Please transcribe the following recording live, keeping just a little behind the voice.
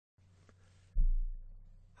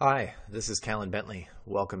Hi, this is Callan Bentley.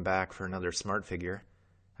 Welcome back for another Smart Figure.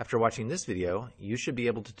 After watching this video, you should be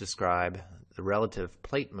able to describe the relative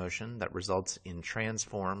plate motion that results in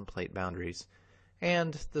transform plate boundaries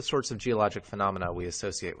and the sorts of geologic phenomena we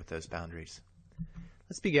associate with those boundaries.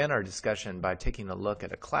 Let's begin our discussion by taking a look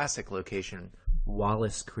at a classic location,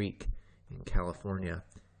 Wallace Creek in California.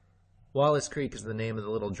 Wallace Creek is the name of the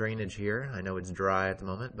little drainage here. I know it's dry at the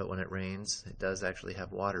moment, but when it rains, it does actually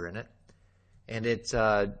have water in it. And it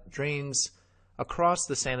drains across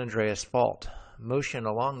the San Andreas Fault. Motion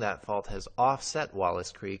along that fault has offset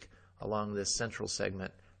Wallace Creek along this central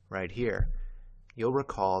segment right here. You'll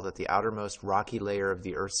recall that the outermost rocky layer of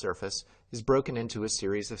the Earth's surface is broken into a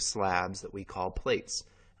series of slabs that we call plates,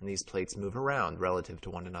 and these plates move around relative to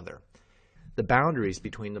one another. The boundaries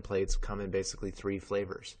between the plates come in basically three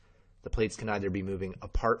flavors. The plates can either be moving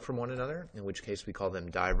apart from one another, in which case we call them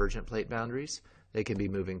divergent plate boundaries. They can be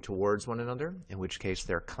moving towards one another, in which case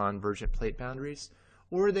they're convergent plate boundaries,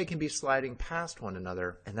 or they can be sliding past one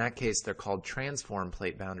another. In that case, they're called transform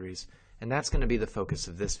plate boundaries, and that's going to be the focus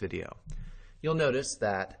of this video. You'll notice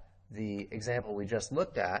that the example we just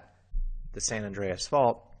looked at, the San Andreas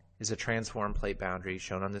Fault, is a transform plate boundary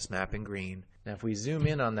shown on this map in green. Now, if we zoom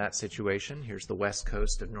in on that situation, here's the west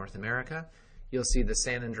coast of North America. You'll see the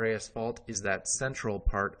San Andreas Fault is that central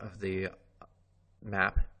part of the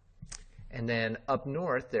map. And then up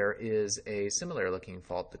north, there is a similar looking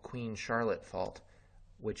fault, the Queen Charlotte Fault,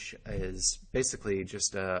 which is basically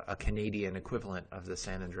just a Canadian equivalent of the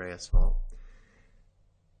San Andreas Fault.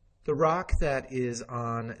 The rock that is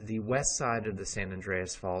on the west side of the San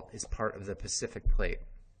Andreas Fault is part of the Pacific Plate,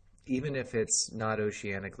 even if it's not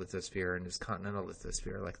oceanic lithosphere and is continental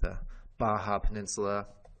lithosphere, like the Baja Peninsula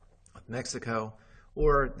of Mexico,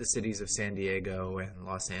 or the cities of San Diego and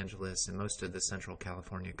Los Angeles and most of the central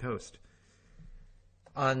California coast.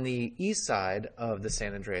 On the east side of the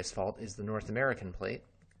San Andreas Fault is the North American Plate.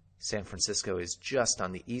 San Francisco is just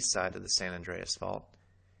on the east side of the San Andreas Fault.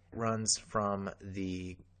 It runs from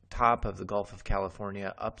the top of the Gulf of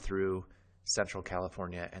California up through central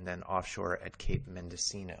California and then offshore at Cape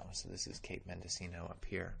Mendocino. So this is Cape Mendocino up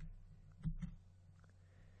here.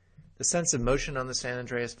 The sense of motion on the San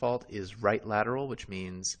Andreas Fault is right lateral, which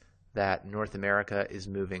means that North America is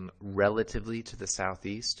moving relatively to the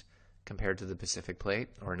southeast compared to the Pacific Plate,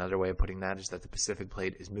 or another way of putting that is that the Pacific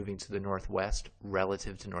Plate is moving to the northwest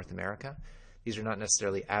relative to North America. These are not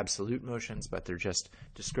necessarily absolute motions, but they're just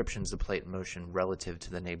descriptions of plate motion relative to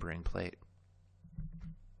the neighboring plate.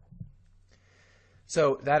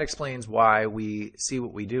 So that explains why we see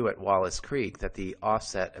what we do at Wallace Creek, that the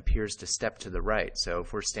offset appears to step to the right. So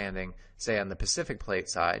if we're standing, say, on the Pacific Plate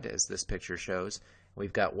side, as this picture shows,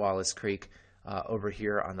 we've got Wallace Creek over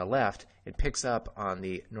here on the left, it picks up on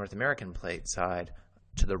the North American Plate side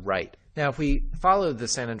to the right. Now, if we follow the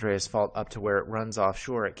San Andreas Fault up to where it runs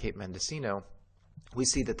offshore at Cape Mendocino, we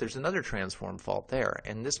see that there's another transform fault there,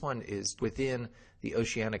 and this one is within the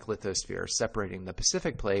oceanic lithosphere, separating the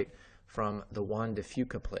Pacific Plate from the Juan de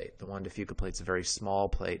Fuca Plate. The Juan de Fuca Plate is a very small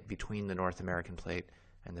plate between the North American Plate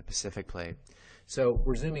and the Pacific Plate. So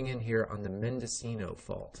we're zooming in here on the Mendocino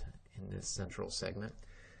Fault in this central segment.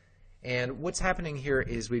 And what's happening here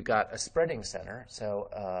is we've got a spreading center, so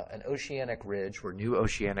an oceanic ridge where new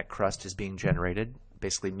oceanic crust is being generated,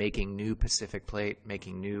 basically making new Pacific Plate,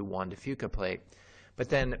 making new Juan de Fuca Plate. But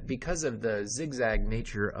then because of the zigzag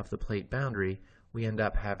nature of the plate boundary, we end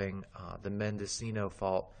up having the Mendocino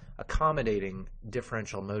Fault accommodating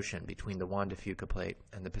differential motion between the Juan de Fuca Plate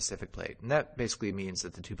and the Pacific Plate. And that basically means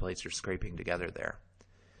that the two plates are scraping together there.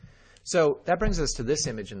 So that brings us to this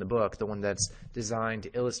image in the book, the one that's designed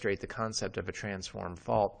to illustrate the concept of a transform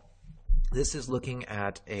fault. This is looking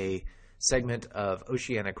at a segment of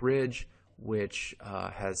oceanic ridge which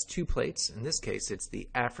has two plates. In this case, it's the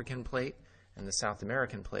African Plate and the South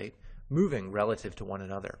American Plate moving relative to one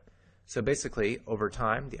another. So basically, over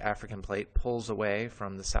time, the African Plate pulls away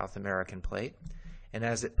from the South American Plate, and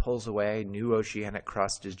as it pulls away, new oceanic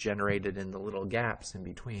crust is generated in the little gaps in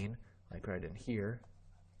between, like right in here.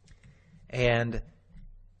 And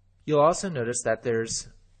you'll also notice that there's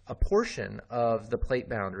a portion of the plate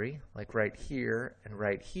boundary, like right here and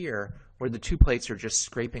right here, where the two plates are just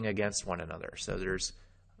scraping against one another. So there's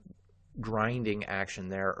grinding action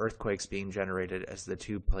there, earthquakes being generated as the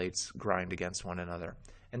two plates grind against one another.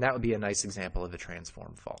 And that would be a nice example of a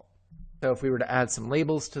transform fault. So if we were to add some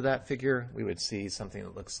labels to that figure, we would see something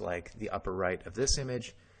that looks like the upper right of this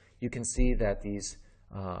image. You can see that these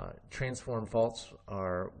transform faults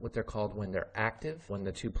are what they're called when they're active, when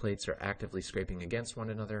the two plates are actively scraping against one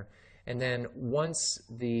another. And then once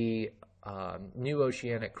the new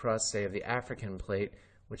oceanic crust, say of the African Plate,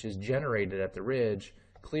 which is generated at the ridge,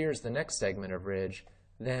 clears the next segment of ridge,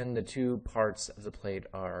 then the two parts of the plate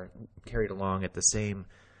are carried along at the same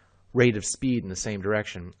rate of speed in the same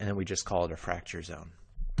direction, and then we just call it a fracture zone.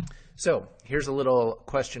 So here's a little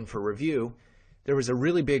question for review. There was a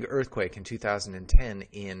really big earthquake in 2010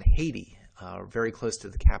 in Haiti, very close to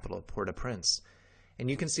the capital, Port-au-Prince. And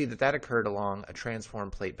you can see that that occurred along a transform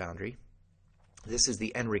plate boundary. This is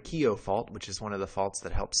the Enriquillo fault, which is one of the faults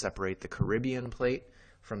that helps separate the Caribbean plate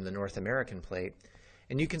from the North American plate.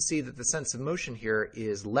 And you can see that the sense of motion here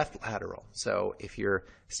is left lateral. So if you're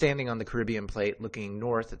standing on the Caribbean plate looking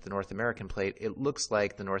north at the North American plate, it looks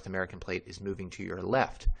like the North American plate is moving to your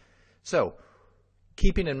left. So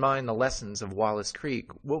keeping in mind the lessons of Wallace Creek,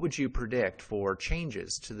 what would you predict for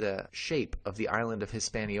changes to the shape of the island of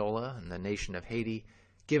Hispaniola and the nation of Haiti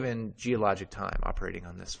given geologic time operating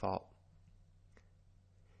on this fault?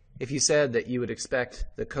 If you said that you would expect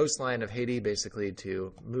the coastline of Haiti basically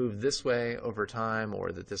to move this way over time,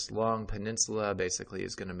 or that this long peninsula basically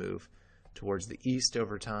is going to move towards the east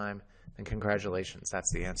over time, then congratulations,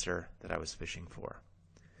 that's the answer that I was fishing for.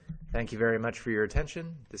 Thank you very much for your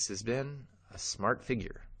attention. This has been A Smart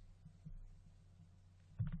Figure.